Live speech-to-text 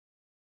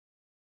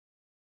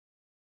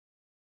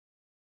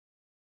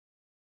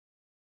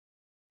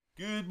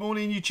Good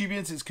morning,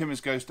 YouTubians. It's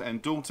Kermits Ghost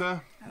and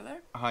Daughter. Hello.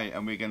 Hi,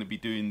 and we're going to be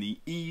doing the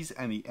E's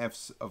and the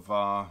F's of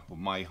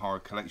my horror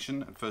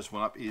collection. And first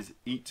one up is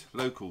Eat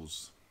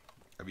Locals.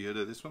 Have you heard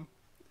of this one?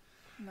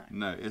 No.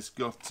 No, it's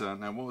got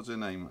now what was her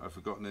name? I've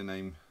forgotten her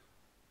name.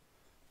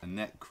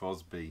 Annette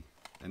Crosby.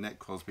 Annette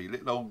Crosby,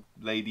 little old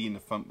lady in the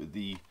front with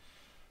the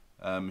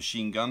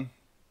machine gun.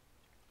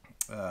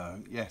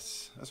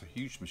 Yes, that's a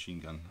huge machine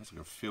gun. That's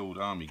like a field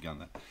army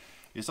gun.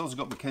 It's also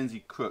got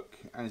Mackenzie Crook,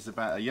 and it's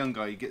about a young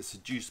guy who gets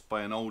seduced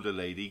by an older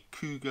lady,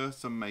 cougar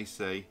some may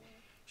say.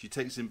 She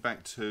takes him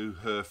back to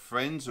her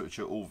friends, which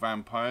are all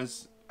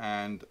vampires,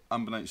 and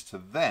unbeknownst to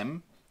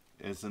them,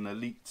 there's an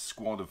elite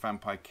squad of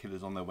vampire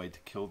killers on their way to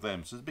kill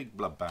them. So it's a big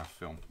bloodbath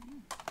film.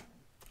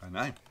 I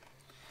know.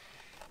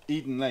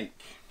 Eden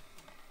Lake.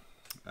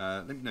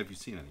 Let me know if you've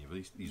seen any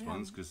of these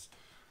ones, because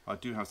I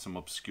do have some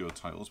obscure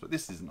titles, but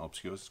this isn't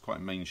obscure. It's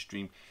quite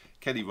mainstream.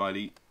 Kelly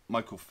Riley,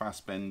 Michael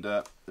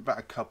Fassbender, about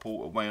a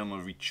couple away on a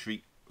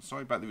retreat.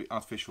 Sorry about the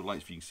artificial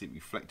lights, if you can see it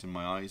reflecting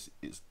my eyes.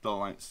 It's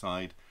dull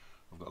outside.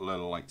 I've got a load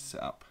of lights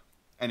set up.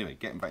 Anyway,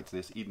 getting back to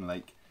this, Eden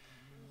Lake.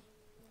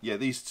 Yeah,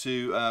 these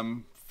two,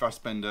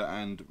 Fassbender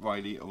and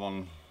Riley, are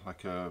on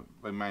like a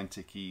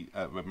romantic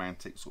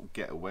sort of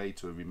getaway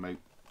to a remote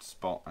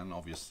spot, and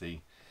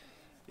obviously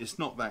it's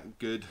not that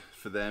good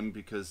for them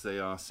because they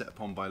are set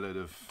upon by a load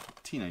of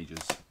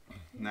teenagers.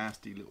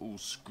 Nasty little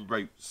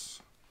scroats.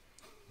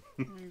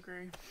 I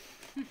agree.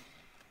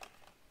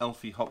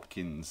 Elfie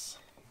Hopkins.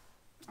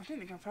 I don't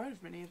think I've heard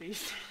of many of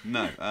these.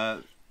 No,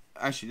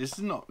 actually, this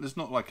is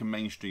not like a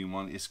mainstream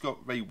one. It's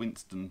got Ray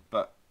Winston,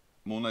 but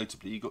more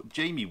notably, you got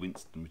Jamie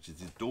Winston, which is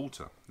his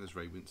daughter. There's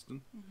Ray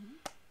Winston.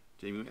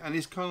 Jamie, and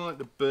it's kind of like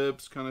the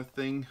Burbs kind of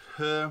thing.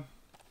 Her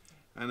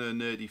and her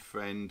nerdy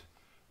friend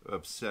are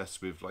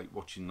obsessed with like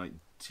watching like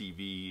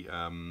TV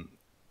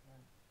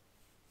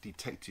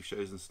detective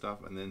shows and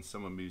stuff, and then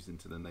someone moves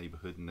into the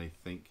neighbourhood and they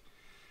think,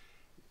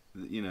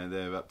 you know,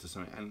 they're up to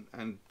something,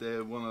 and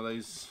they're one of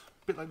those,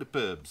 a bit like the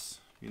Burbs,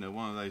 you know,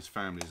 one of those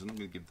families. I'm not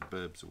going to give the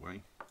Burbs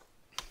away.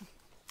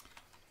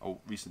 I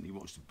recently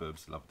watched the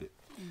Burbs, loved it.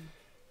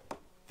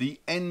 The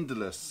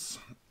Endless.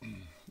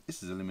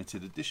 This is a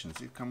limited edition.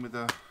 Does it come with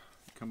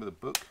a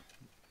book?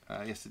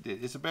 Yes, it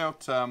did. It's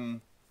about a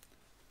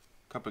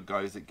couple of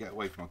guys that get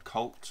away from a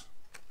cult,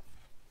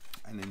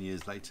 and then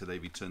years later they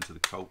return to the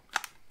cult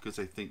because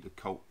they think the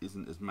cult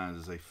isn't as mad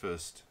as they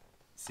first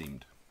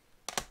seemed.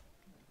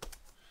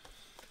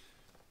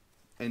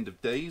 End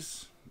of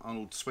Days,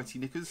 Arnold Sweaty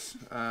Knickers.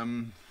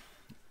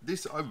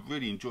 This, I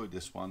really enjoyed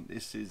this one.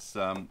 This is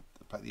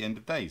about the end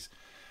of days.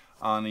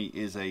 Arnie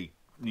is a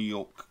New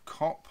York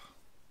cop.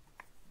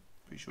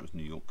 Pretty sure it's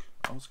New York.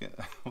 I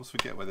always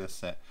forget where they're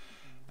set.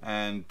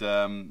 And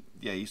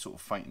yeah, he's sort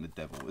of fighting the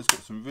devil. It's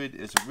got some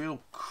it's a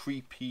real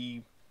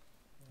creepy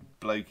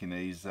bloke in there.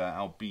 He's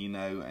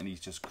albino, and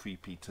he's just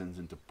creepy. Turns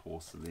into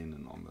porcelain,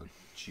 and on the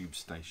tube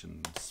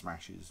station and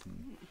smashes.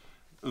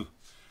 And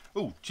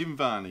ooh, Jim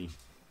Varney.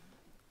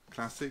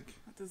 Classic.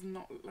 That does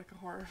not look like a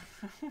horror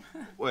film.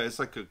 Well, it's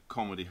like a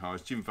comedy horror.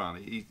 It's Jim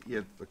Varney. He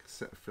had like a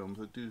set of films.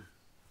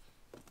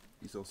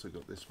 He's also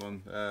got this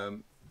one.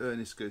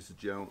 Ernest Goes to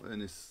Jail.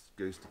 Ernest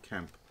Goes to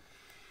Camp.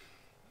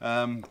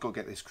 Got to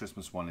get this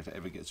Christmas one if it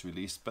ever gets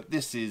released. But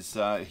this is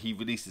he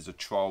releases a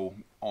troll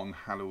on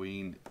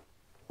Halloween.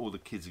 All the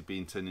kids are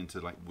being turned into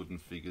like wooden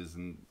figures,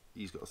 and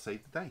he's got to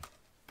save the day.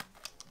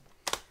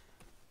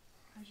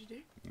 How'd you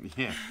do?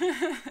 Yeah.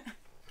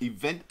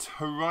 Event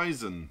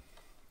Horizon.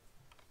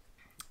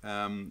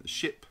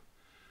 Ship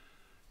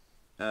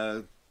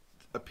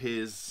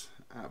appears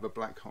out of a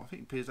black hole. I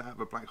think it appears out of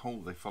a black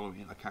hole. They follow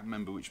it. I can't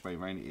remember which way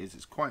around it is.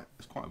 It's quite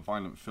a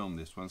violent film.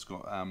 This one's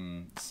got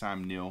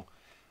Sam Neill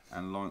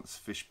and Lawrence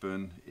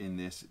Fishburne in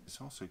this. It's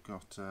also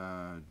got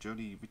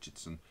Jodie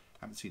Richardson. I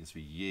haven't seen this for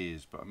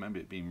years, but I remember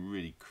it being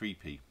really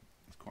creepy.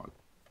 It's quite a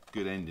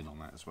good ending on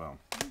that as well.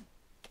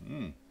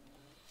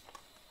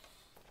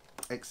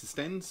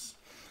 Existenz.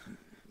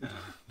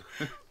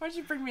 Why'd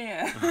you bring me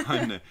in?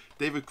 I know.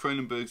 David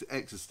Cronenberg's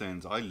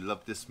Existenz. I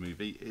love this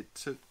movie. It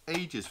took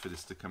ages for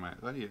this to come out.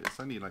 It's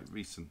only like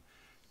recent.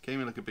 Came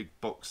in like a big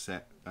box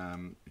set,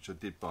 which I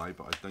did buy,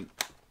 but I don't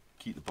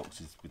keep the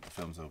boxes with the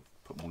films. I'll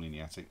put them all in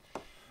the attic.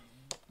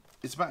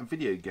 It's about a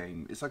video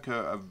game. It's like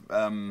a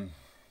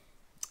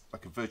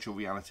virtual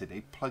reality.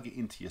 They plug it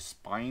into your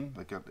spine.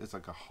 It's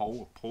like a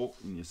hole, a port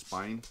in your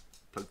spine.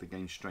 Plug the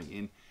game straight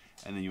in,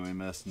 and then you're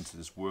immersed into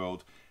this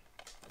world.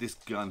 This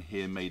gun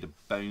here made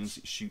of bones.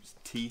 It shoots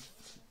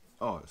teeth.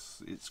 Oh,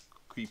 it's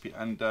creepy.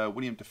 And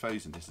William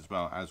Dafoe's in this as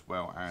well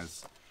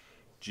as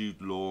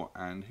Jude Law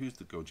and who's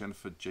the girl?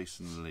 Jennifer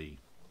Jason Leigh.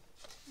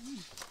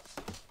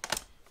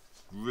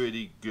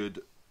 Really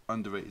good,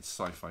 underrated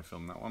sci-fi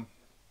film, that one.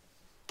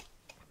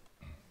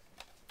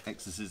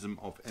 Exorcism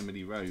of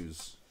Emily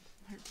Rose.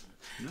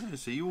 No,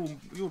 see, you're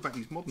about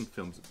these modern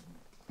films.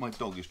 My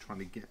dog is trying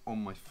to get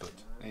on my foot.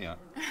 There you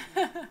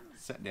are.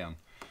 Sit down.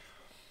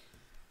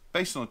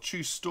 Based on a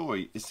true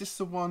story. Is this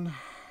the one?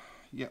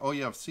 Yeah. Oh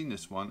yeah, I've seen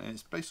this one, and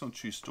it's based on a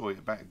true story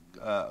about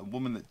a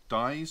woman that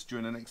dies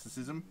during an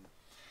exorcism,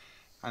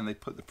 and they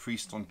put the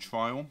priest on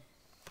trial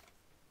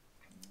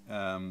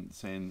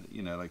saying,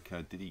 you know, like,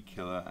 did he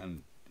kill her?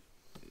 And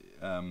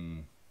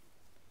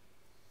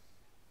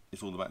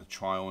it's all about the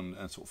trial and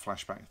sort of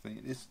flashback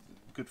thing. It's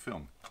a good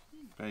film,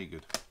 very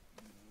good.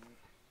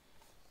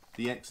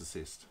 The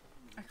Exorcist.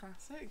 A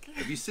classic.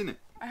 Have you seen it?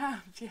 I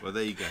have, yeah. Well,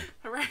 there you go.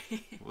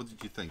 Hooray. What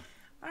did you think?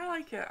 I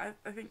like it.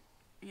 I think,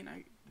 you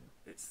know,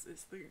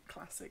 it's the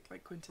classic,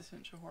 like,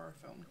 quintessential horror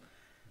film.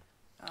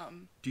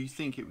 Do you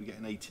think it would get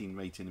an 18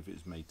 rating if it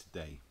was made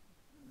today?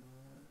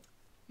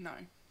 No.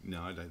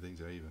 No, I don't think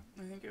so either.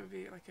 I think it would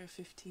be like a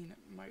 15 at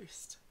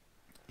most.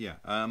 Yeah,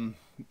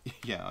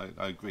 yeah,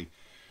 I agree.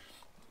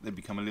 They've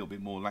become a little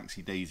bit more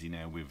laxy-daisy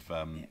now with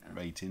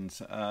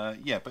ratings.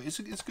 Yeah, but it's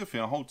a good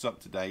film. It holds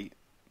up today.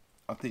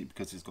 I think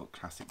because it's got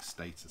classic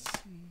status.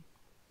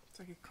 It's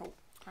like a cult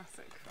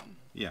classic film.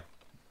 Yeah,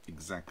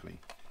 exactly.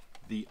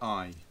 The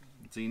Eye.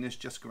 Xenos,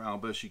 Jessica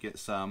Alba, she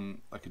gets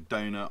like a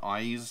donor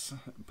eyes,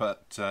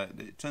 but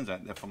it turns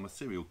out they're from a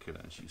serial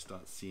killer, and she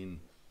starts seeing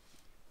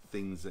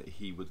things that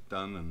he would have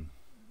done and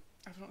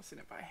I've not seen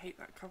it, but I hate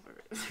that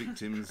cover.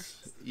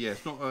 victims. Yeah,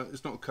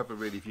 it's not a cover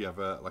really if you have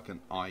like an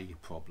eye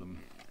problem.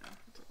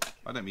 Yeah,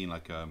 I don't mean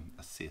like a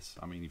cyst.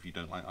 I mean if you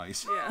don't like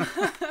eyes. yeah.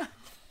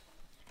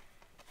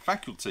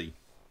 Faculty.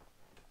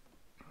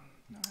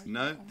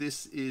 No, No,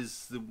 this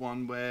is the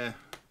one where.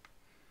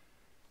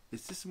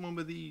 Is this the one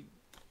where the?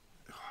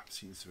 Oh, I've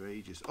seen this for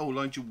ages. Oh,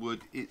 Elijah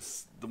Wood.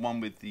 It's the one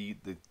with the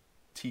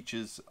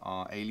teachers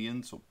are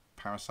aliens or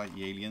parasite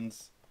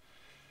aliens.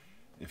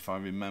 If I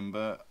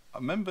remember,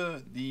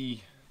 the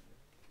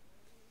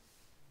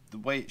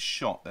way it's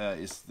shot.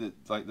 Is the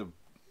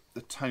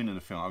tone of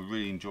the film. I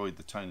really enjoyed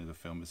the tone of the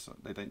film. It's,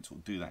 they don't sort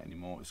of do that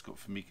anymore. It's got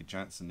Famika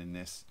Janssen in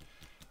this.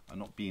 I'm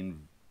not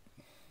being.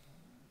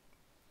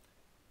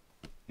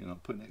 You know,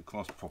 putting it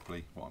across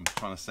properly, what I'm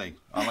trying to say.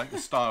 I like the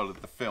style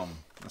of the film.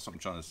 That's what I'm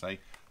trying to say.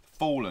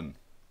 Fallen.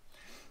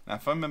 Now,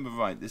 if I remember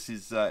right, this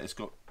is, it's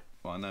got,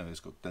 well, I know it's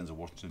got Denzel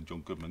Washington and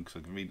John Goodman,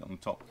 because I can read it on the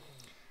top.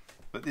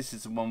 But this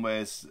is the one where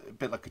it's a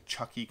bit like a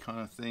Chucky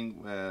kind of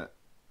thing, where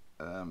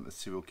a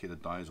serial killer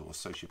dies or a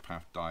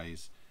sociopath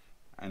dies,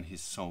 and his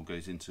soul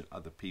goes into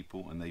other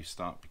people, and they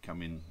start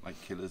becoming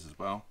like killers as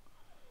well.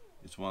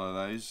 It's one of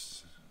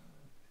those.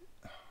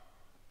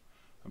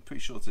 I'm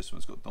pretty sure this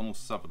one's got Donald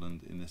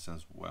Sutherland in this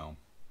as well.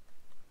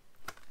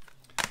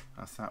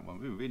 That's that one.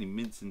 We're really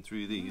mincing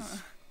through these.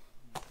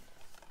 Yeah.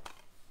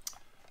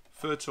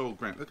 Fertile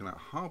Ground. Look at that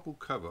horrible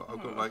cover.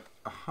 I've got like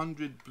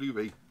 100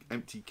 Blu-ray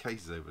empty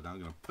cases over there. I'm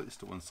going to put this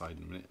to one side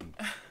in a minute and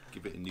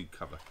give it a new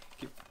cover.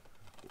 Give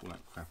all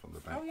that crap on the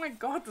back. Oh my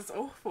god, that's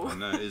awful. I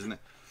know, isn't it?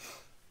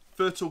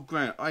 Fertile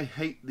Ground. I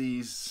hate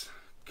these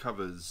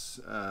covers.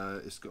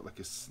 It's got like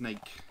a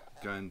snake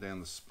going down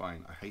the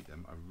spine. I hate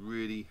them. I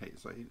really hate it.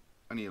 It's like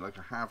only like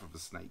a half of a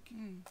snake.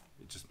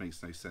 It just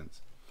makes no sense.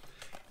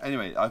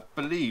 Anyway, I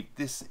believe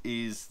this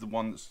is the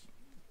one that's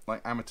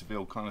like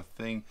Amityville kind of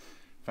thing.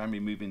 Family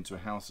move into a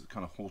house that's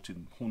kind of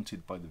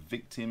haunted by the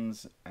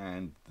victims,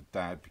 and the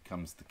dad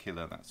becomes the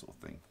killer, that sort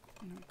of thing.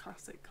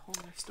 Classic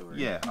horror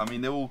story. Yeah, I mean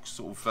they're all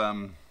sort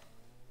of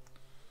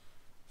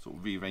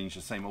rearranged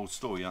the same old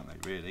story, aren't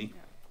they? Really.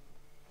 Yeah.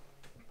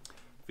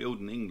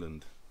 Filmed in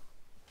England.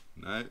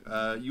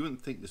 No, you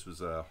wouldn't think this was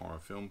a horror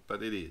film,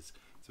 but it is.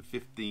 It's a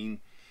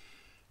 15.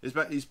 It's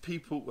about these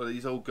people, well,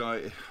 these old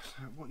guys.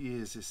 What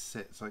year is this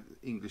set? It's like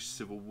English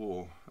Civil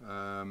War.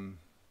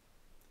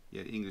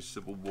 Yeah, English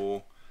Civil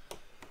War.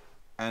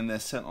 And they're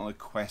sent on a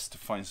quest to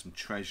find some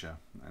treasure.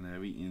 And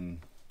they're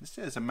eating. This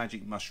is a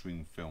magic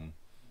mushroom film.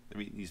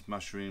 They're eating these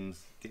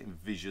mushrooms, getting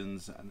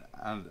visions,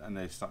 and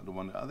they're starting to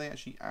wonder: are they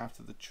actually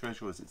after the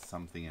treasure, or is it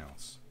something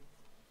else?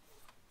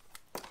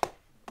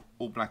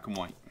 All black and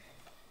white.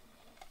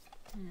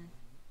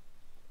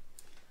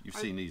 You've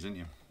seen these, haven't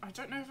you? I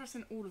don't know if I've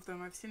seen all of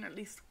them. I've seen at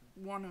least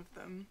one of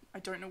them. I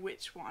don't know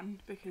which one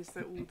because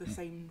they're all the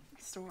same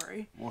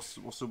story. What's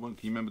the one?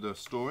 Can you remember the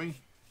story?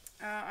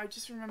 I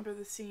just remember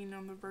the scene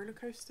on the roller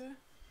coaster.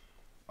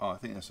 Oh, I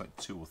think that's like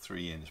 2 or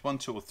 3 in. It's 1,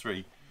 2 or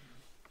 3.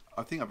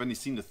 I think I've only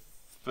seen the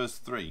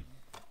first 3.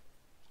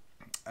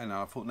 And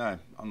I thought, no,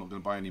 I'm not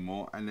going to buy any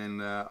more. And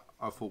then I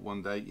thought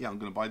one day, yeah, I'm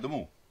going to buy them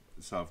all.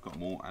 So I've got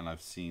them all, and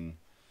I've seen.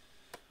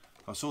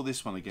 I saw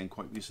this one again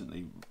quite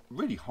recently.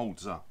 Really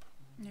holds up.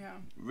 Yeah.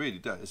 Really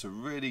does. It's a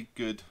really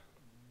good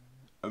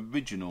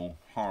original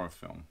horror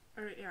film.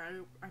 Yeah,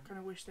 I kind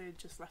of wish they had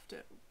just left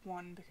it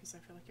 1 because I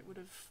feel like it would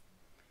have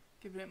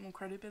given it more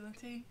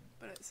credibility.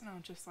 But it's now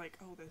just like,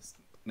 oh, there's.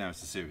 Now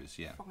it's a series,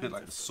 yeah. A bit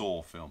like the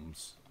Saw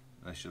films.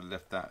 They should have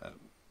left that at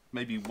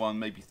maybe 1,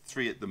 maybe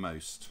 3 at the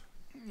most.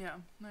 Yeah.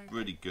 No.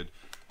 Really good.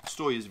 The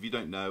story is, if you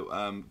don't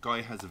know,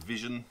 guy has a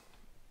vision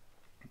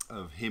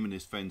of him and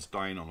his friends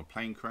dying on a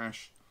plane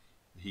crash.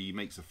 He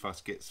makes a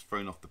fuss, gets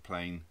thrown off the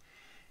plane,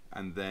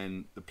 and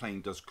then the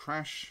plane does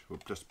crash, or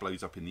just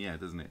blows up in the air,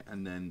 doesn't it?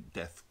 And then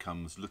death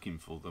comes looking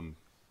for them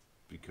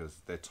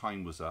because their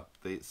time was up.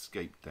 They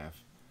escaped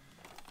death,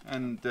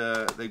 and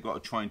they've got to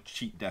try and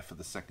cheat death for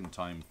the 2nd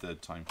time, 3rd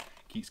time.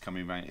 Keeps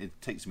coming around.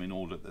 It takes them in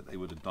order that they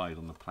would have died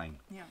on the plane.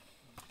 Yeah.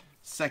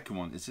 Second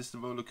one, is this the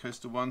roller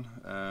coaster one?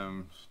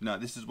 No,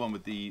 this is one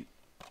with the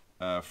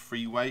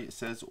freeway, it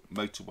says,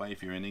 motorway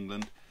if you're in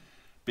England.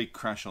 Big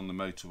crash on the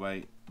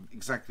motorway,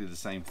 exactly the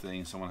same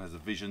thing. Someone has a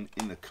vision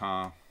in the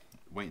car,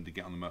 waiting to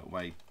get on the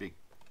motorway, big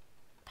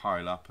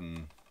pile up,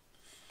 and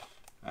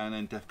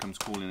then death comes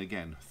calling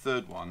again.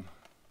 Third one.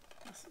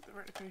 That's the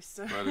roller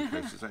coaster. Roller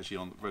coaster. It's actually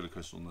on roller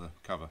coaster on the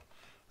cover.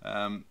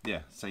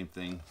 Yeah, same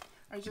thing.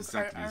 I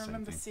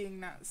remember seeing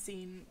that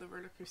scene, the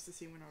roller coaster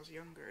scene, when I was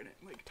younger, and it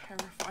like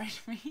terrified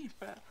me.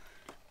 But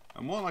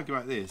and what I like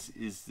about this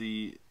is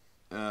the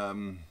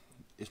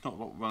it's not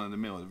like run of the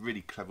mill. There are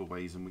really clever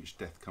ways in which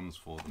death comes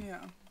for them.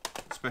 yeah.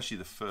 Especially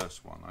the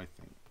first one, I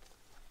think.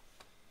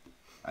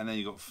 And then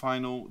you got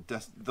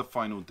the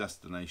Final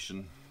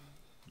Destination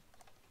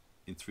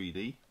in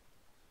 3D.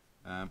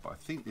 But I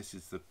think this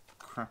is the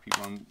crappy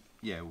one.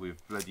 Yeah,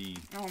 with bloody.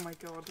 Oh my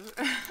god.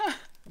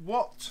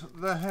 What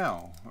the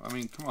hell? I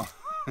mean, come on.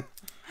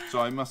 So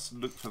I must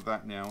look for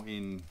that now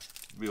in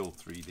real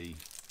 3D.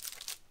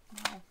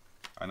 Wow.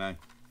 I know.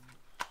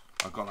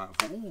 I got that. I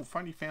thought, oh,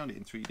 finally found it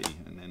in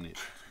 3D, and then it.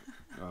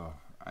 Oh.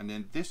 And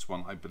then this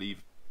one, I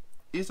believe,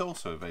 is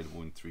also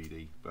available in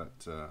 3D,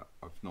 but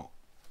I've not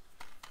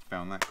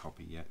found that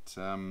copy yet.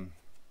 I've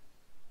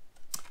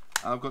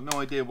got no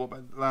idea what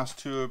the last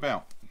two are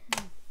about.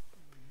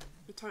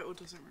 The title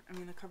doesn't. I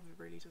mean, the cover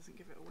really doesn't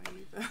give it away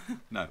either.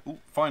 No. Ooh,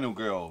 Final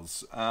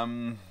Girls.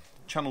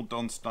 Channel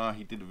Don Star.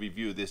 He did a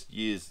review of this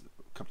a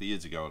couple of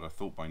years ago. I'd have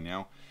thought by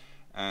now,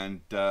 and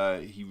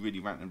he really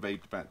ranted and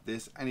raved about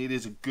this. And it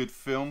is a good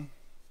film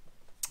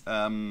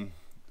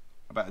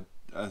about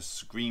a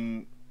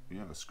scream.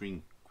 Yeah, a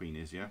scream queen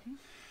is, yeah. Mm-hmm.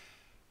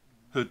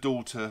 Her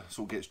daughter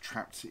sort of gets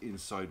trapped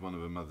inside one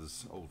of her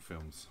mother's old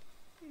films.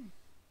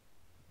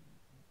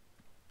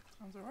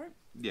 Sounds alright.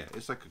 Yeah,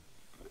 it's like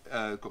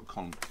got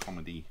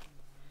comedy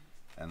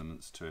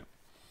elements to it.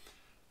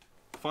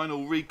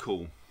 Final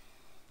Recall,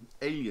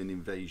 Alien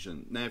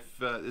Invasion. Now, if,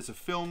 there's a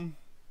film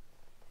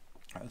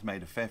that was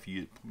made a fair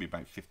few, probably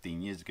about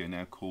 15 years ago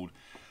now, called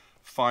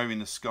Fire in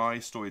the Sky,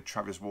 story of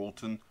Travis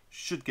Walton.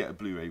 Should get a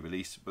Blu-ray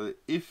release, but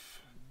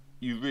if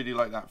you really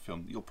like that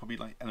film, you'll probably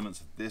like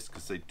elements of this,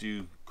 because they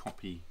do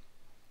copy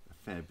a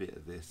fair bit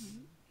of this,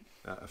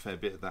 a fair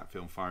bit of that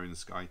film, Fire in the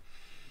Sky.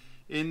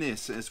 In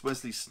this, it's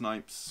Wesley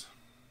Snipes.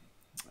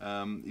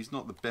 He's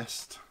not the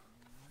best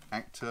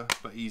actor,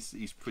 but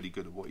he's pretty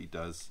good at what he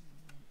does.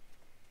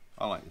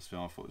 I like this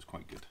film. I thought it was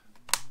quite good,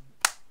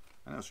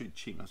 and that was really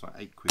cheap. That's like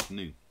 £8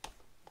 new.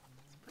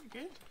 It's pretty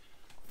good.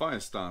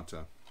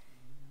 Firestarter.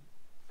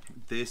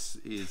 This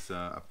is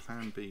a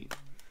Plan B.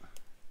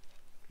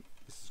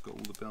 This has got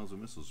all the bells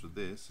and whistles with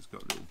this. It's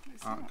got little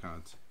art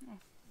cards. Oh.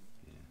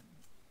 Yeah,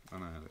 I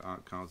know,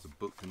 art cards, a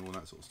book, and all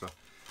that sort of stuff.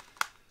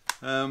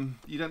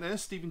 You don't know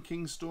Stephen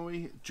King's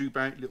story?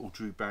 Little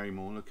Drew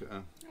Barrymore. Look at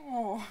her.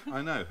 Oh.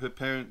 I know. Her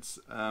parents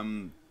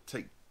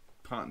take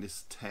part in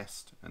this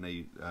test, and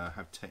they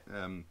have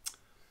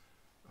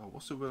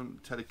what's the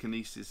word?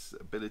 Telekinesis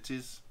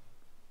abilities.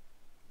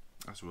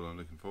 That's what I'm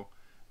looking for.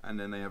 And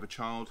then they have a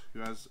child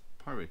who has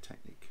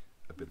pyrotechnic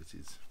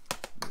abilities.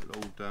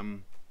 Little old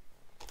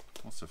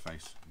what's her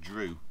face?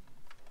 Drew.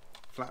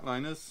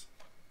 Flatliners.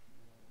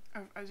 I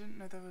didn't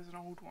know there was an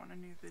old one. I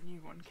knew the new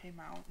one came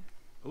out.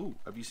 Oh,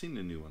 have you seen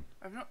the new one?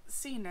 I've not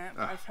seen it,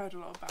 but I've heard a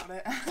lot about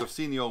it. So I've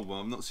seen the old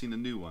one. I've not seen the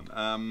new one.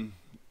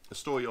 A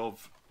story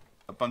of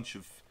a bunch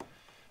of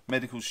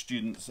medical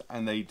students,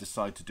 and they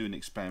decide to do an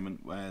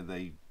experiment where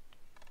they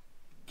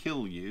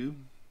kill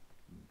you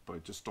by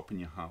just stopping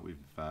your heart with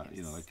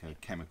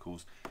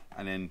chemicals,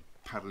 and then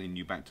paddling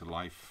you back to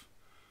life,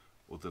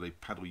 or do they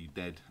paddle you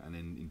dead and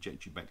then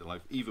inject you back to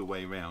life? Either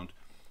way around,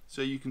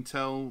 so you can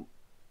tell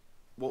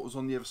what was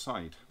on the other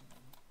side.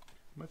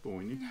 Am I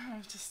boring you?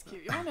 No, just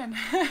keep yawning.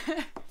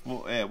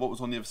 Well, yeah, what was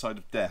on the other side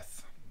of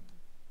death?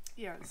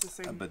 Yeah, it's the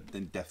same. But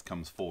then death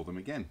comes for them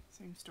again.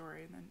 Same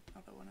story, and then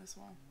other one as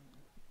well.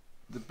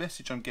 The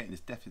message I'm getting is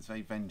death is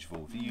very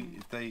vengeful.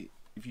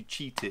 If you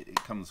cheat it, it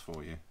comes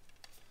for you.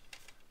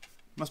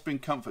 Must bring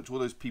comfort to all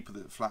those people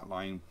that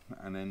flatline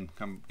and then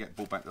get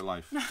brought back to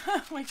life.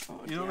 Oh my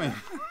god! You know what I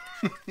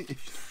mean?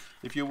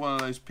 if you're one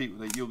of those people,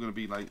 that you're going to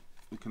be like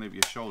looking over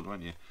your shoulder,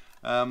 aren't you?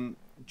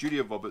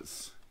 Julia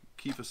Roberts,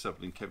 Kiefer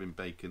Sutherland, Kevin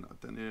Bacon, I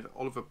don't know,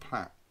 Oliver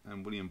Platt,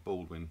 and William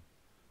Baldwin.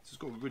 So it's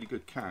got a really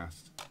good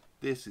cast.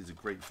 This is a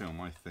great film,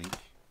 I think.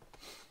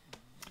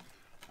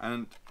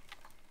 And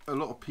a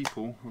lot of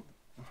people,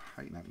 I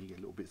hate that when you get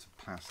little bits of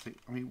plastic.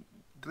 I mean,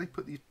 do they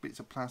put these bits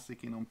of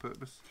plastic in on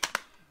purpose?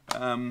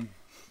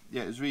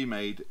 Yeah, it was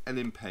remade.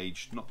 Ellen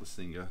Page, not the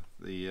singer.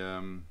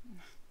 I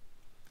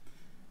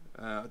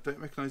don't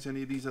recognise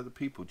any of these other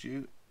people. Do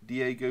you?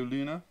 Diego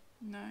Luna?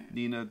 No.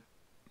 Nina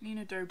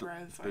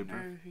Dobrev. I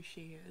know who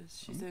she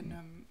is. She's in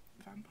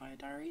Vampire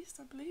Diaries,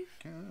 I believe.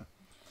 Yeah.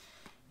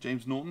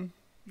 James Norton?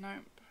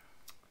 Nope.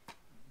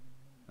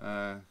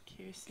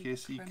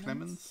 Kiersey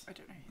Clemens? I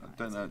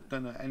don't know.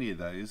 Don't know any of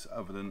those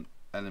other than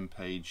Ellen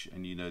Page,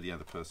 and you know the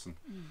other person.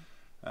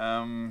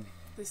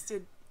 This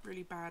did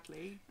really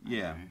badly.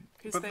 Yeah.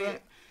 Because the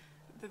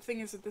thing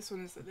is with this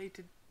one is that they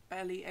did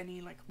barely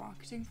any like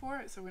marketing for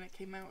it. So when it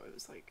came out, it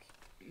was like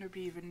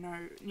nobody even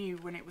knew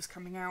when it was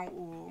coming out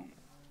or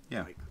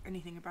like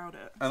anything about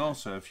it. And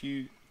also, if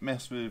you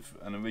mess with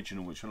an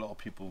original, which a lot of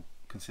people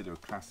consider a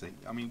classic,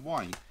 I mean,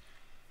 why?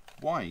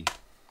 I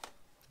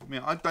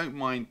mean, I don't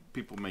mind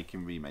people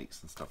making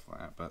remakes and stuff like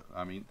that, but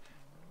I mean,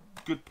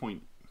 good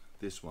point.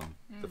 This one,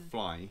 The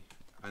Fly,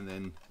 and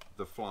then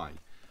The Fly.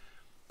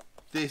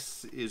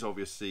 This is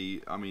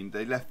obviously, I mean,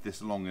 they left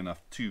this long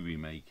enough to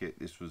remake it.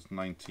 This was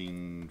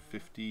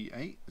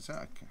 1958. Is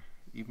that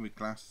even with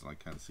glasses? I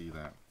can't see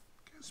that.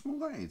 Look how small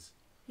that is.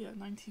 Yeah,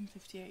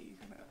 1958. You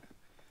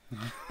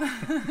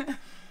got it.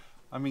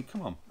 I mean,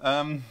 come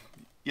on.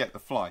 Yeah, The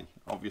Fly.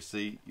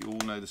 Obviously, you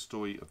all know the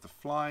story of The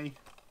Fly.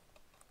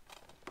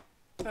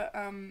 But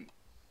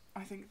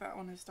I think that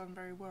one is done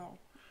very well,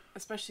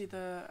 especially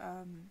the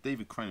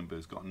David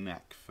Cronenberg's got a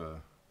knack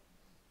for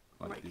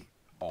like the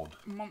odd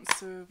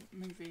monster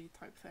movie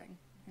type thing.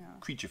 Yeah.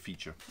 Creature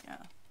feature. Yeah.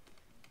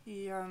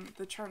 He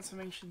the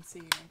transformation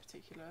scene in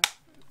particular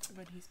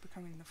when he's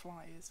becoming the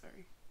Fly is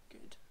very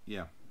good.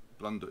 Yeah.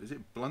 Blundell. Is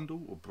it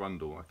Blundell or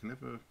Brundle? I can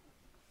never.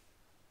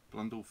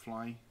 Blundell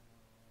Fly.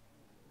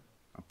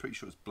 I'm pretty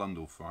sure it's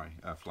Blundell Fly.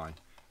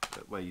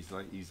 Where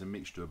he's a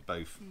mixture of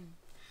both.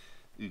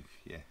 Ooh,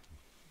 yeah.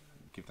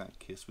 Give that a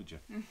kiss, would you?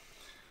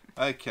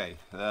 Okay.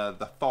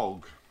 The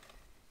Fog.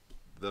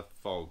 The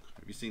Fog.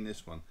 Have you seen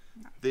this one?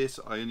 No. This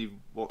I only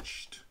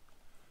watched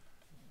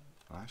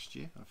last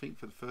year, I think,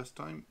 for the first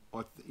time.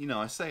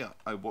 I say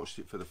I watched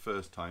it for the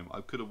first time.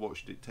 I could have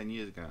watched it 10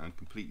 years ago and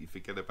completely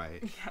forget about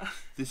it. Yeah.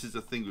 This is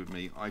the thing with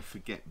me. I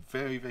forget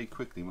very, very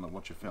quickly when I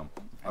watch a film.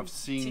 And I've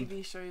seen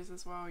TV shows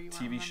as well. You won't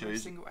TV remember shows.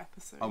 a single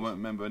episode. I won't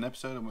remember an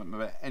episode. I won't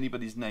remember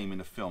anybody's name in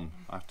a film.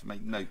 I have to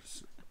make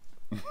notes.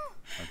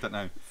 I don't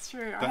know. It's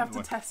true. I have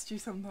to test you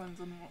sometimes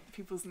on what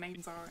people's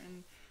names are.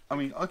 And I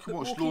mean, I could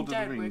watch Walking Lord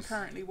Dead of the Rings. We're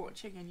currently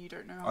watching, and you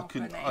don't know I half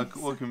their names.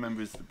 all I can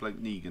remember is the bloke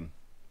Negan.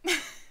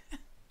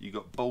 You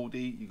got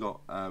Baldy. You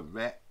got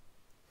Rhett.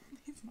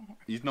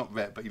 He's not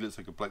Rhett, but he looks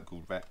like a bloke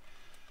called Rhett.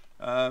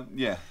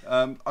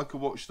 I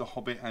could watch The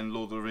Hobbit and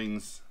Lord of the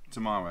Rings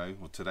tomorrow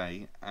or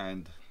today,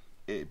 and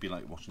it'd be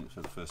like watching it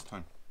for the first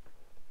time.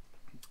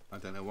 I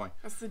don't know why.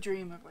 That's the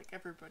dream of like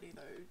everybody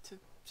though, to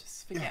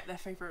just forget their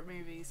favourite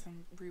movies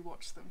and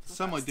rewatch them. For the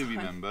Some I first do time.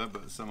 remember,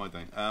 but some I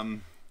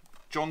don't.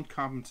 John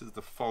Carpenter's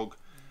The Fog.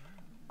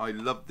 I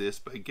love this,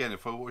 but again,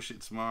 if I watch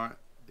it tomorrow,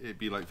 it'd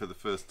be like for the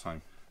first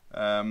time.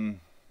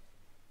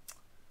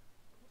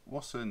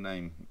 What's her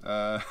name?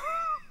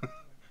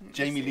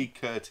 Jamie Lee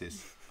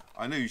Curtis.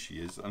 I know who she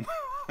is.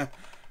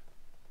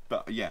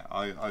 But yeah,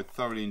 I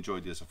thoroughly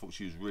enjoyed this. I thought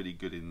she was really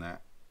good in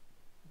that.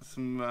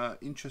 Some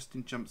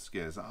interesting jump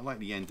scares. I like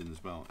the ending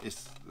as well.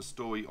 It's the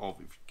story of,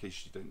 in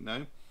case you don't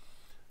know,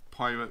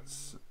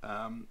 pirates.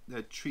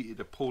 They're treated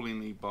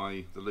appallingly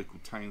by the local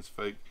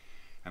townsfolk,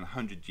 and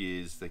 100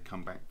 years they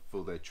come back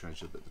for their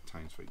treasure that the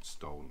townsfolk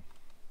stole.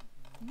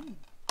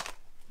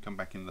 Come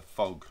back in the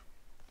fog.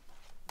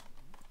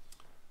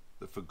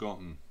 The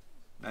Forgotten.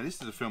 Now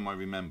this is a film I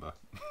remember,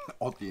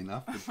 oddly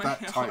enough, with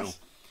that title.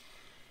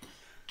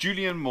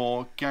 Julianne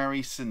Moore,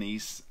 Gary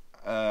Sinise,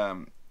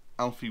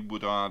 Alfie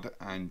Woodard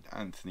and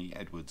Anthony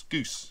Edwards.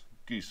 Goose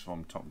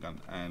from Top Gun,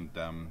 and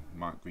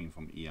Mark Green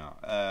from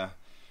ER.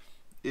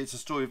 It's a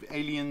story of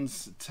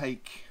aliens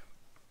take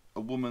a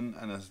woman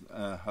and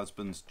her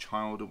husband's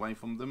child away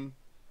from them,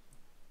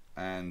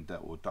 and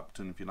or abduct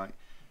them if you like.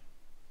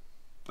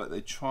 But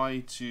they try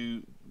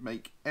to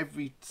make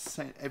every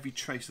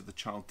trace of the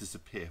child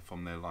disappear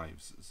from their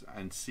lives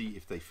and see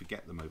if they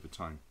forget them over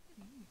time.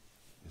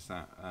 It's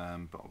that,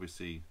 but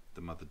obviously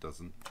the mother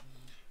doesn't.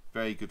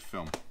 Very good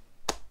film.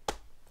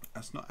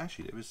 That's not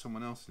actually. There is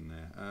someone else in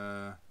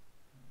there.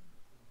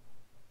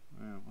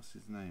 What's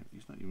his name?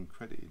 He's not even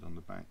credited on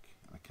the back.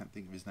 I can't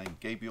think of his name.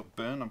 Gabriel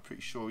Byrne. I'm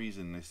pretty sure he's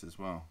in this as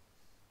well.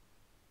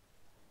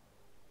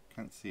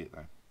 Can't see it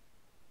though.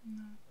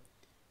 No.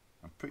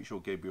 I'm pretty sure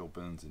Gabriel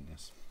Byrne's in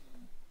this.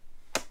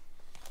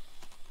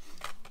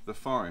 The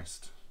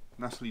Forest.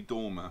 Natalie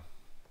Dormer.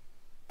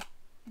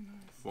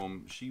 What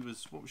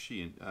was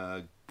she in?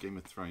 Game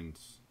of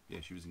Thrones.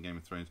 Yeah, she was in Game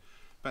of Thrones.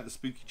 About the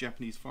spooky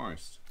Japanese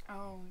forest.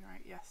 Oh,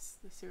 right, yes,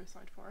 the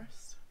Suicide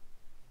Forest.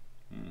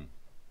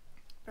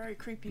 Very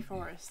creepy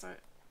forest.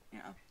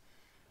 Yeah.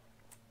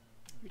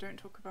 We don't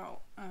talk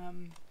about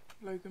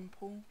Logan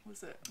Paul,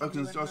 was it? I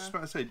was just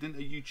about to say, didn't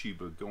a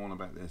YouTuber go on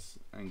about this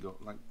and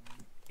got like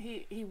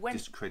he went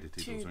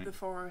discredited to or something? the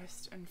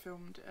forest and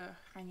filmed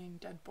a hanging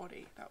dead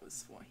body. That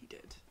was what he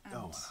did. And,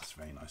 oh, that's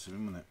very nice of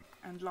him, wasn't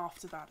it? And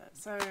laughed about it.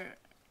 So,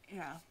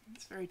 yeah,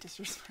 it's very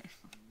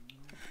disrespectful.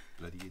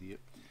 Bloody idiot.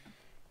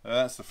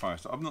 That's The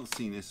Forest. I've not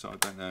seen this, so I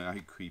don't know how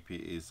creepy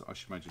it is. I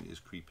should imagine it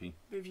is creepy.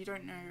 But if you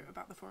don't know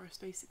about the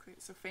forest, basically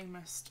it's a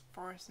famous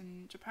forest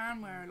in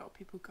Japan where a lot of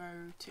people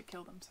go to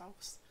kill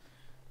themselves.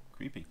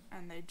 Creepy.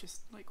 And they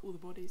just, like, all the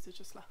bodies are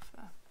just left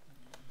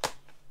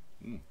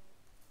there.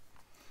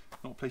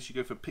 Not a place you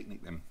go for a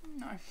picnic then.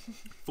 No.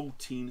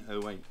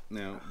 1408.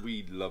 Now,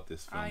 we love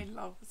this film. I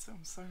love this film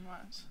so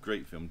much.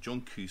 Great film.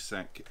 John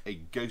Cusack, a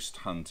ghost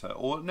hunter.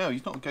 Or, no,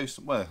 he's not a ghost.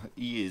 Well,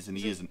 he is and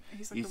he isn't.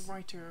 He's like a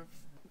writer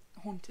of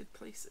haunted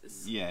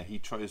places. Yeah, he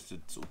tries to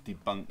sort of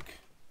debunk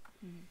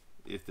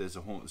if there's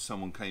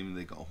someone claiming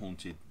they got a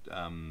haunted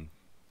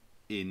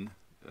inn,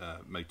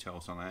 motel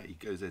or something like that. He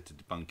goes there to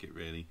debunk it,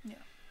 really. Yeah.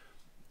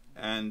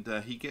 And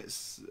he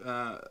gets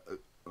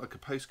like a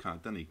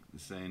postcard, doesn't he,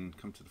 saying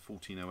come to the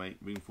 1408,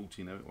 room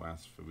 1408, or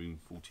ask for room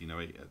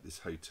 1408 at this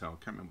hotel.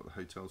 I can't remember what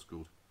the hotel's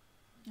called.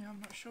 Yeah, I'm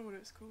not sure what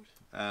it's called.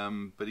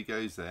 But he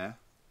goes there.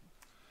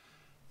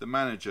 The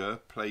manager,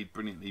 played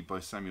brilliantly by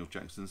Samuel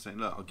Jackson, saying,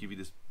 look, I'll give you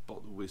this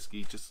bottle of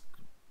whiskey, just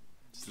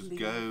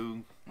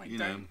go, like, you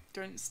know.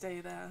 Don't stay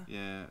there.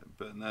 Yeah,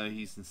 but no,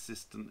 he's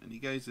insistent, and he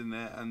goes in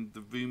there, and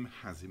the room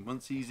has him.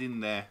 Once he's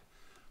in there,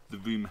 the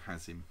room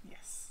has him.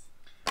 Yes.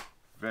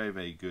 Very,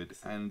 very good.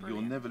 It's and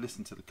brilliant. You'll never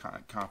listen to the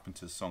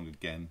Carpenter's song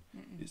again.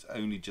 It's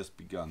only just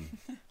begun.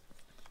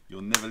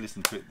 You'll never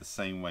listen to it the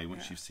same way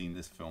once you've seen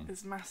this film.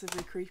 It's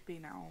massively creepy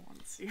now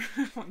once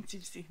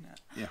you've seen it.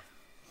 Yeah.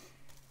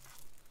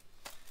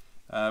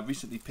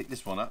 Recently picked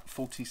this one up,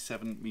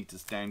 47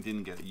 Meters Down.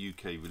 Didn't get a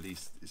UK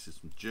release. This is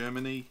from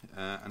Germany,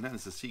 and that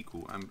is a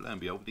sequel. And lo and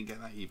behold, we didn't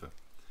get that either.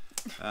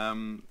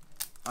 I'm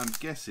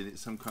guessing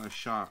it's some kind of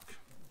shark,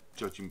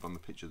 judging from the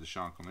picture of the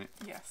shark on it.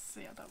 Yes,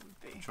 yeah, that would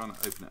be. I'm trying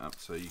to open it up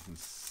so you can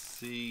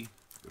see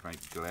without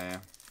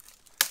glare.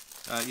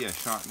 Yeah,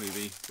 shark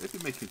movie. They've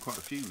been making quite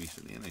a few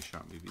recently, haven't they,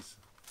 shark movies?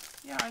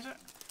 Yeah, I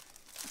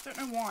don't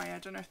know why. I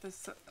don't know if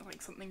there's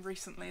like something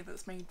recently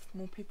that's made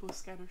more people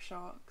scared of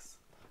sharks.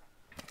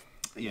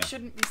 But you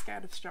shouldn't be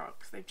scared of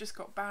sharks. They've just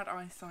got bad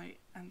eyesight,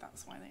 and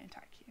that's why they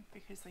attack you,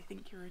 because they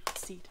think you're a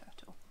sea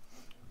turtle.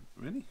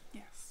 Really?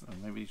 Yes. Oh,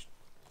 maybe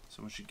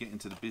someone should get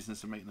into the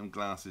business and make them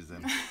glasses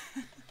then.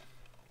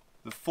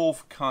 The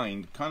Fourth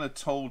Kind, kind of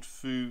told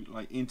through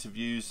like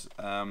interviews,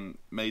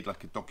 made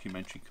like a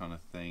documentary kind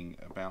of thing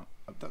about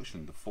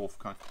abduction. The Fourth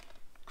Kind,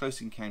 Close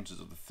Encounters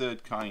of the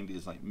Third Kind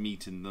is like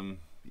meeting them.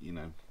 You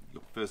know,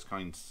 your first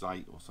kind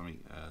sight or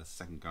something.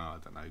 Second kind,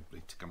 I don't know.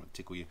 They come and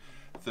tickle you.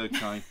 Third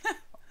kind,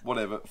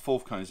 whatever.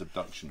 Fourth kind is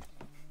abduction.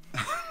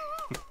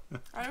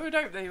 I would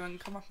hope they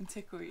wouldn't come up and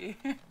tickle you.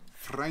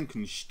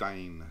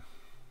 Frankenstein.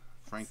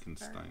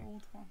 That's a very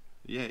old one.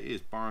 Yeah, it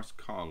is. Boris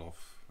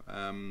Karloff.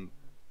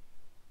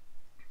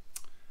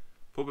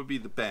 Probably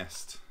the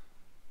best.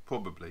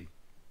 Probably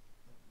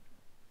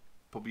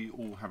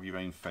all have your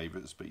own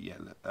favourites, but yeah,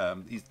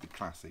 he's the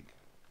classic.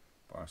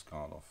 Boris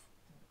Karloff.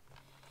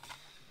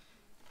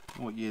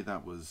 What year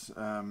that was?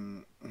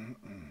 It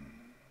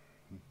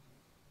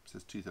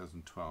says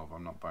 2012.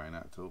 I'm not buying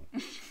that at all.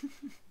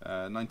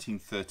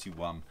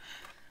 1931.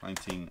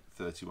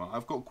 1931.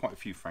 I've got quite a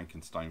few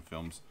Frankenstein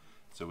films,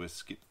 so we'll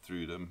skip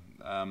through them.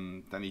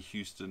 Danny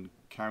Houston,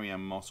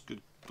 Carrie-Anne Moss,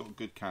 got a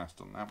good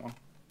cast on that one.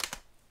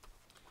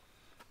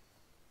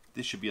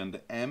 This should be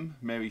under M,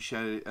 Mary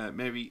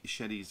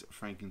Shelley's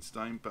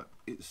Frankenstein, but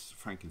it's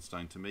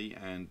Frankenstein to me,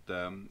 and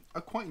I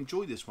quite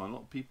enjoy this one. A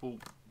lot of people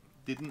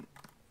didn't.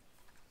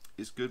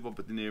 It's good.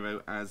 Robert De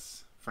Niro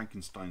as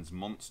Frankenstein's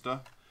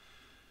monster,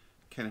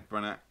 Kenneth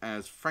Branagh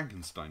as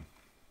Frankenstein.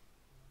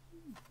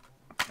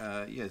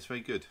 Yeah, it's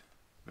very good.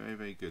 Very,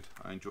 very good.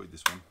 I enjoyed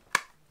this one.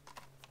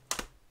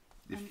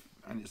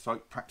 And it's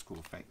like practical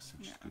effects,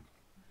 which is good.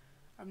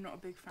 I'm not a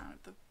big fan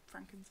of the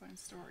Frankenstein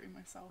story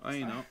myself. Oh,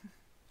 you know.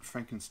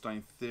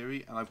 Frankenstein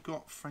Theory, and I've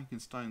got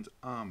Frankenstein's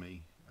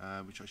Army,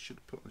 which I should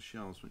have put on the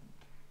shelves, but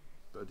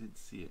I didn't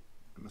see it.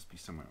 It must be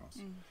somewhere else.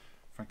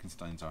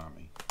 Frankenstein's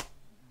Army.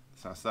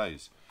 So that's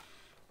those.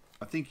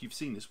 I think you've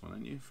seen this one,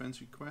 haven't you?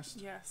 Friend's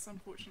Request? Yes,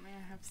 unfortunately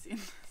I have seen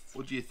this.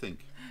 What do you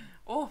think?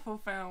 Awful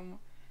film.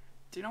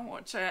 Do not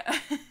watch it.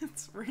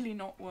 It's really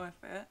not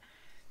worth it.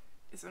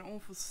 It's an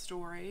awful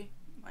story,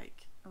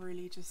 like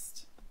really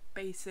just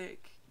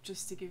basic,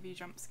 just to give you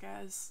jump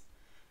scares.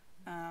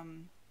 Yeah,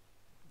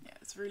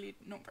 it's really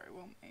not very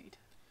well made.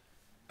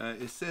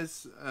 It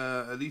says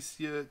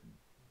Alicia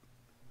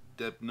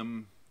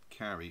Debnam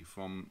Carey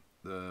from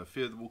the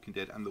Fear of the Walking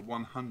Dead and the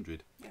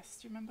 100. Yes,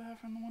 do you remember her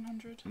from the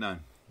 100? No.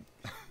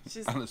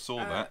 She's, I saw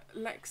that.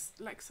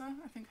 Lexa,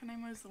 I think her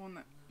name was, the one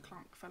that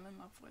Clark fell in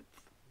love with.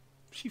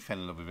 She fell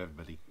in love with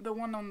everybody. The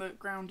one on the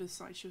Grounders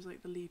side, she was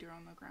like the leader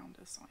on the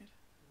Grounders side.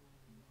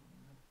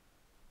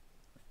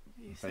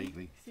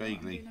 Vaguely.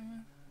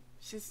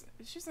 She's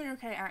an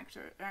okay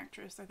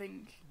actress. I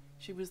think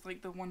she was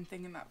like the one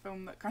thing in that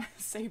film that kind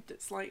of saved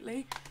it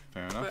slightly.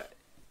 Fair enough. But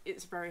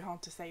it's very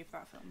hard to save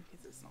that film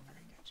because it's not very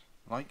good.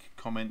 Like,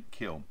 comment,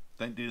 kill.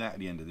 Don't do that at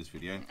the end of this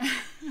video.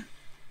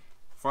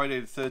 Friday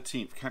the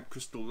 13th, Camp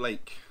Crystal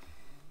Lake.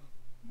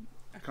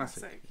 A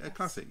classic. A yes.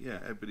 classic, yeah.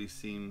 Everybody's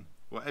seen.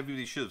 Well,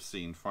 everybody should have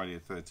seen Friday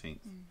the 13th.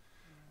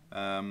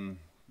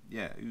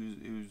 Yeah,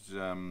 who's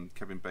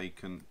Kevin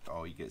Bacon?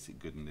 Oh, he gets it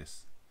good in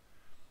this.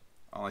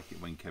 I like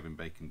it when Kevin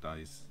Bacon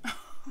dies.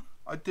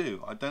 I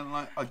do. I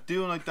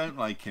do and I don't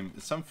like him.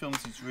 Some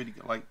films he's really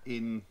good, like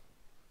in.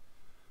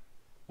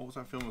 What was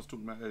that film I was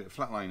talking about earlier?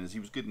 Flatliners. He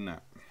was good in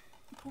that.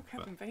 Poor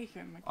Kevin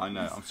Bacon. I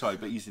know. I'm sorry,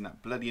 but he's in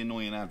that bloody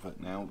annoying advert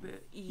now.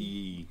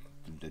 He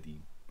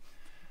Bloody.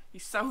 He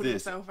sold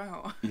himself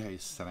out. Yeah,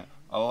 he's selling it.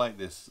 I like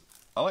this.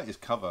 I like his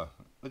cover.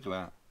 Look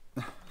at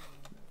that.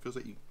 Feels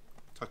like you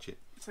touch it.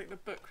 It's like the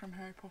book from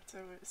Harry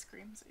Potter where it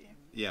screams at you.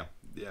 Yeah,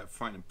 yeah,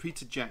 frightening.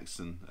 Peter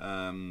Jackson,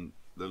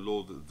 The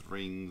Lord of the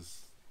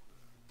Rings,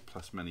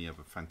 plus many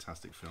other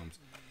fantastic films.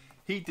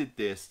 He did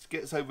this.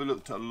 Gets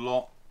overlooked a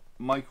lot.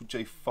 Michael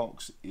J.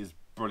 Fox is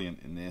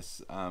brilliant in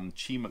this.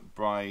 Chi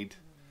McBride.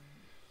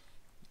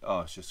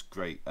 Oh, it's just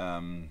great.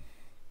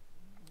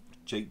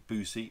 Jake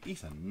Busey.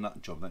 He's a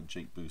nut job, that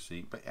Jake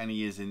Busey. And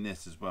he is in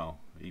this as well.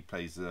 He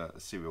plays a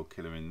serial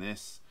killer in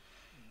this.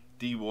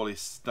 D.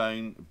 Wallace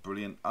Stone,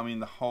 brilliant. I mean,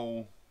 the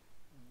whole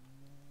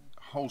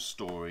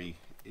story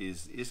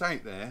is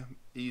out there.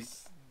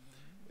 He's,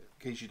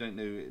 in case you don't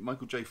know,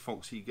 Michael J.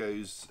 Fox. He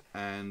goes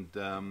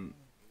and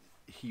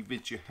he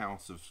rids your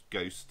house of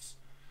ghosts.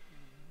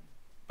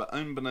 But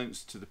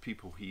unbeknownst to the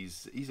people,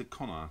 he's a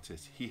con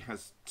artist. He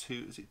has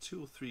two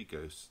or three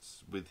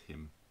ghosts with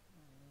him?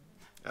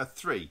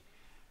 3.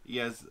 He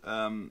has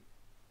Chi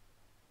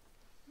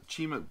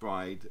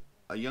McBride,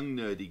 a young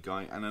nerdy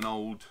guy, and an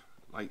old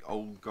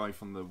guy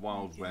from the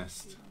Wild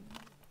West.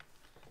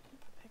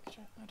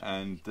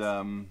 And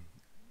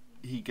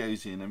he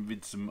goes in and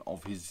rids them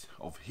of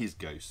his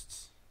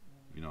ghosts.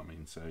 You know what I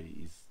mean? So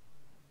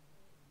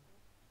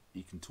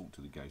he can talk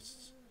to the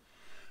ghosts.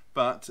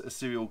 But a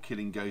serial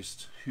killing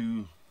ghost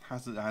who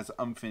has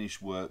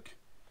unfinished work,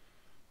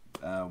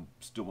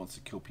 still wants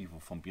to kill people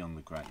from beyond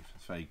the grave.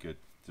 It's very good.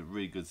 It's a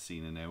really good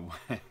scene in there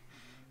where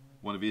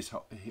one of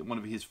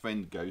his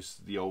friend ghosts,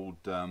 the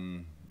old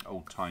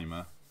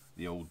timer,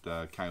 the old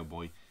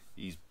cowboy,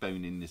 he's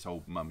boning this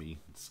old mummy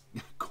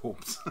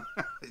corpse.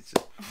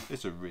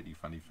 It's a really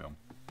funny film.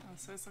 Oh,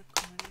 so it's like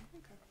comedy.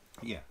 Okay.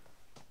 Yeah,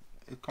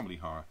 it's comedy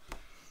horror.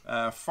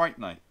 Fright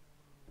Night.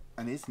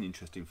 And it's an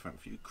interesting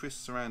fact for you. Chris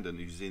Sarandon,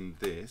 who's in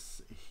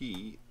this,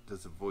 he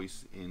does a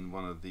voice in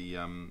one of the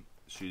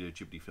Studio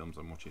Ghibli films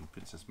I'm watching,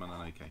 Princess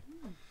Mononoke.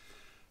 Mm.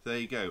 There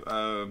you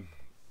go.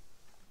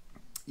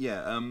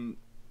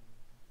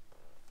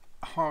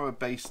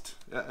 Horror-based.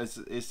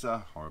 It's a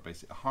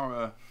horror-based. A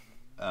horror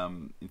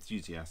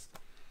enthusiast.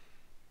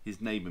 His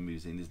neighbour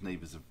moves in. His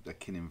neighbour's a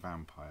killing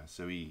vampire,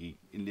 so he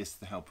enlists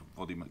the help of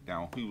Roddy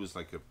McDowall, who was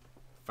like a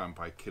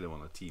vampire killer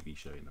on a TV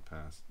show in the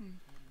past. Mm.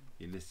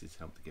 He enlists his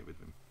help to get rid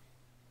of him.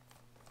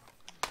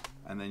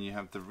 And then you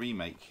have the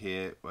remake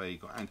here where you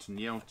got Anton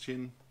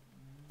Yelchin,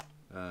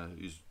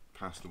 who's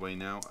passed away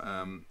now.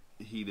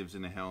 He lives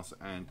in a house,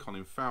 and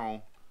Colin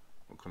Farrell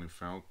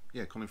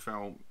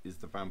is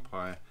the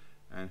vampire.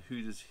 And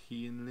who does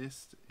he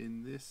enlist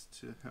in this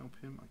to help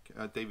him?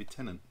 David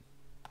Tennant.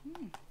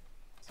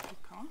 It's a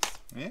good cast.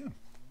 Yeah.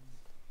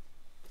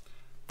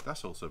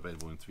 That's also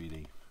available in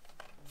 3D.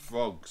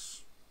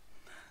 Frogs.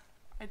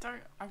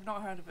 I've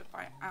not heard of it, but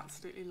I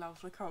absolutely love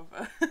the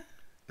cover.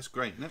 It's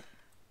great, isn't it?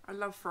 I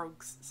love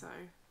frogs, so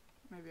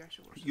maybe I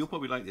should watch it. You'll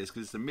probably like this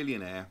because it's a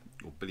millionaire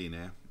or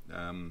billionaire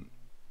in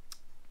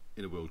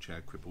a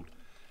wheelchair, crippled.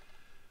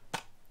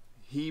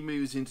 He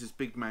moves into this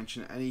big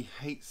mansion and he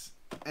hates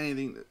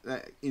anything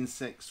that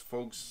insects,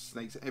 frogs,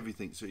 snakes,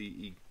 everything. So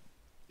he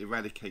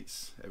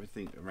eradicates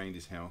everything around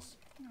his house.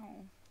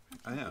 Oh,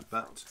 yeah,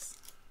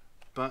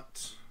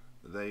 but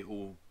they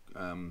all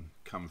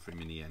come for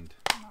him in the end.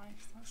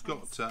 Nice. It's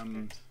got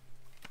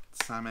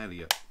Sam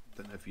Elliott.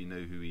 Don't know if you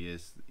know who he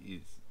is.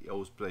 He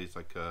always plays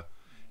like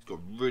he's got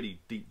a really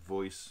deep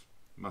voice,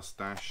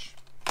 mustache.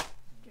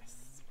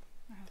 Yes,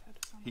 I have heard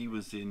of Sam. He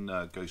was in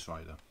Ghost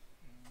Rider.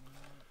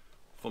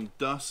 From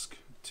Dusk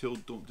Till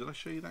Dawn. Did I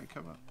show you that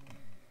cover?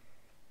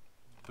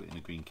 Put it in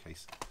a green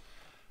case.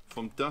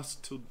 From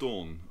Dusk Till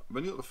Dawn. I've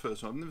only got the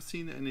first one. I've never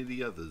seen any of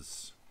the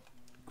others.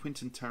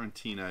 Quentin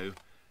Tarantino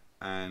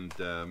and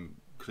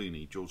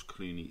Clooney. George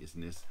Clooney is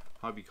in this.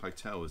 Harvey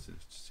Keitel was in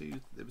this.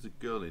 See, there was a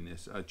girl in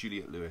this.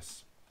 Juliette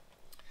Lewis.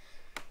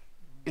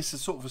 It's a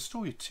sort of a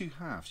story of two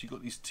halves. You've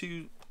got these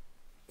two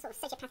sort of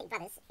sociopathic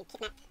brothers who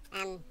kidnap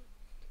someone,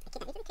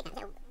 but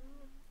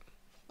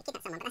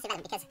that's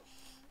irrelevant because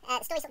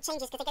the story sort of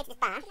changes because they go to this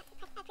bar.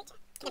 Harvey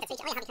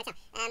Keitel.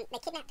 They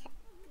kidnap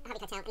Harvey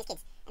Keitel and his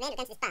kids, and they end up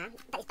going to this bar,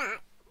 but this bar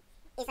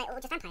is like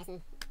all just vampires, and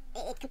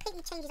it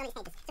completely changes on its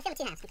head. It's a film of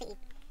two halves, completely,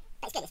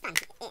 but it's good, it's fun,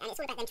 and it's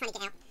all about them trying to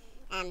get out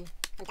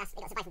from dusk.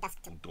 They've got to survive from dusk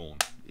till dawn.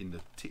 In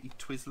the Titty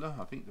Twizzler,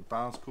 I think the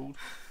bar's called.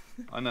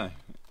 I know.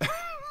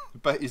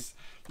 But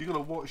you've got to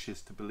watch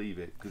this to believe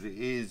it because it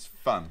is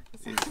fun.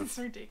 It's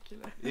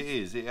ridiculous. It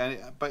is,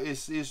 but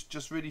it's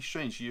just really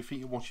strange. You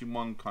think you're watching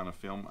one kind of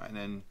film and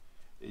then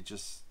it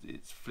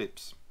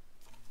flips.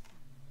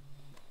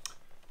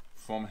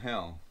 From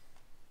Hell.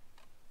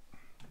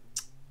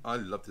 I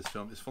love this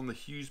film. It's from the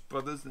Hughes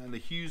brothers, and the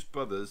Hughes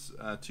brothers,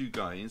 two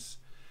guys.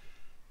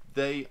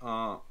 They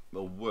are,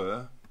 or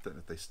were, I don't know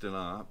if they still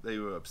are. They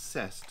were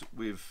obsessed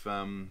with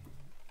the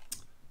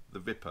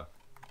Ripper.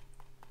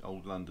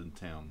 Old London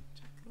town,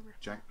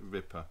 Jack the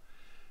Ripper,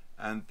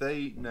 and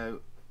they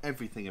know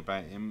everything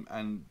about him,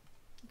 and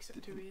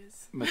except who he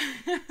is.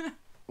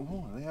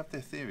 Oh, they have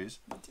their theories.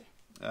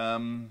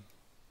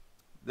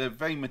 They're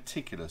very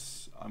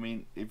meticulous. I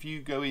mean, if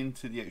you go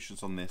into the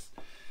extras on this,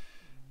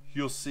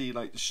 you'll see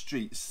like the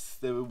streets.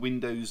 There were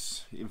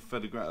windows in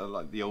photograph,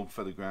 like the old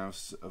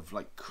photographs of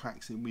like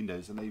cracks in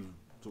windows, and they've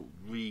sort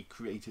of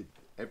recreated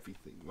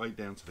everything right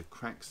down to the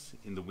cracks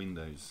in the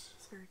windows.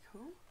 It's very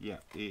cool. Yeah,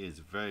 it is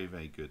very,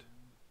 very good.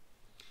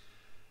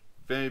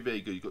 Very,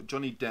 very good. You've got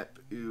Johnny Depp,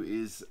 who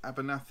is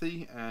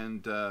Abernathy,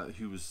 and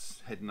who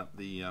was heading up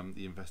the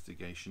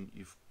investigation.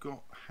 You've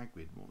got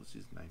Hagrid. What was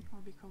his name?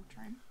 Robbie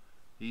Coltrane.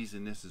 He's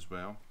in this as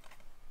well.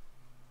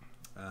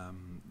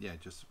 Yeah,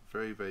 just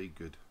very, very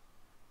good.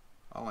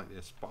 I like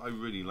this, but I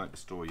really like the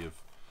story of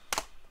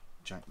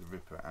Jack the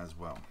Ripper as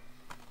well.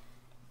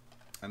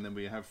 And then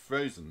we have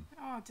Frozen.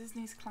 Oh,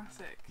 Disney's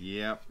classic.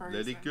 Yep, Frozen.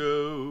 let it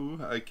go.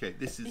 Okay,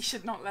 this is... You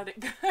should not let it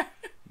go.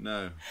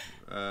 No,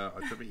 I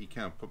don't think you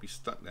can. Probably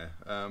stuck there.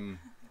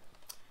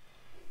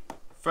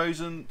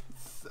 Frozen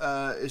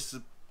is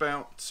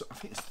about, I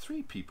think it's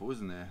 3 people,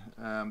 isn't there?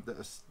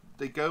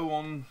 They go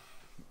on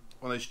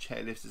one of those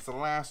chairlifts. It's the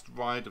last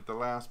ride of the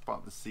last part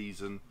of the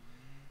season,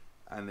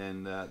 and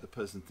then the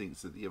person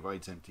thinks that the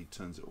ride's empty,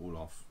 turns it all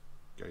off,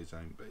 goes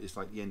home. But it's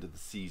like the end of the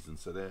season,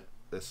 so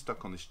they're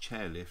stuck on this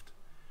chairlift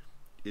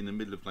in the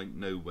middle of like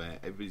nowhere.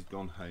 Everybody's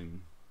gone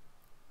home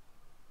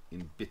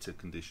in bitter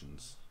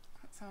conditions.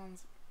 That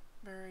sounds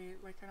very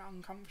like an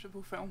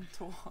uncomfortable film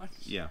to watch.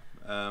 Yeah,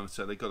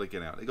 so they got to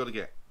get out. They got to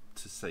get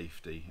to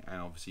safety,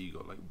 and obviously you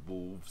got like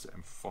wolves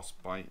and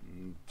frostbite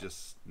and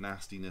just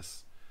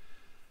nastiness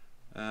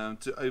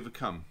to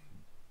overcome.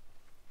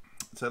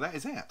 So that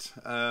is it.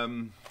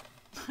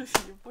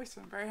 Your voice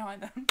went very high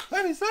then.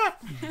 That is that.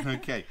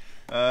 Okay.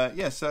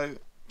 Yeah. So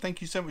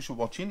thank you so much for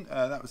watching.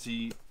 That was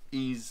the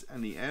E's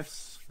and the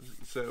F's.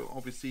 So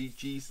obviously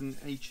G's and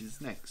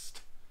H's next.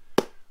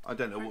 I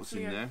don't know what's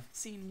in there. I've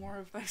seen more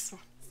of those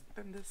ones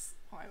than this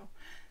pile.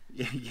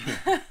 Yeah,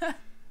 yeah,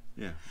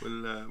 yeah.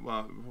 Well,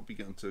 we'll probably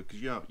get onto,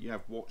 because you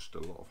have watched a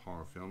lot of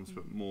horror films,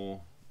 but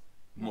more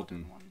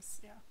modern ones.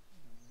 Yeah.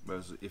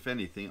 Whereas, if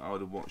anything, I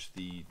would have watched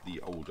the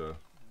older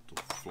sort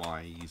of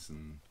Flies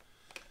and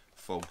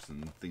Fogs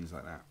and things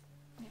like that.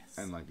 Yes.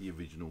 And like the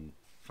original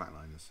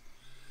Flatliners.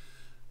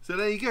 So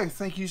there you go.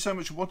 Thank you so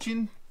much for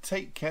watching.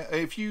 Take care.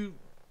 If you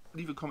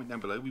leave a comment down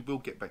below, we will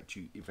get back to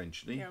you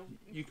eventually. Yeah,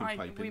 you can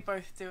pipe in. We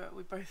both do it.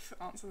 We both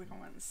answer the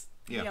comments.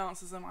 Yeah. He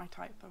answers them, I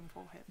type them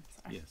for him.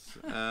 So. Yes.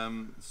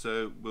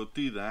 So we'll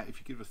do that. If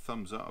you give a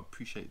thumbs up, I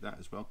appreciate that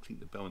as well. Click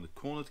the bell in the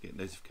corner to get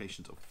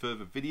notifications of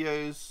further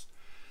videos.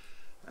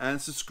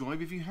 And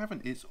subscribe if you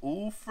haven't. It's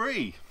all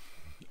free.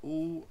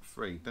 All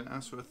free. Don't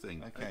ask for a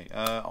thing. Okay.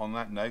 On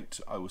that note,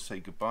 I will say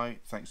goodbye.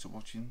 Thanks for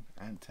watching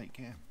and take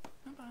care.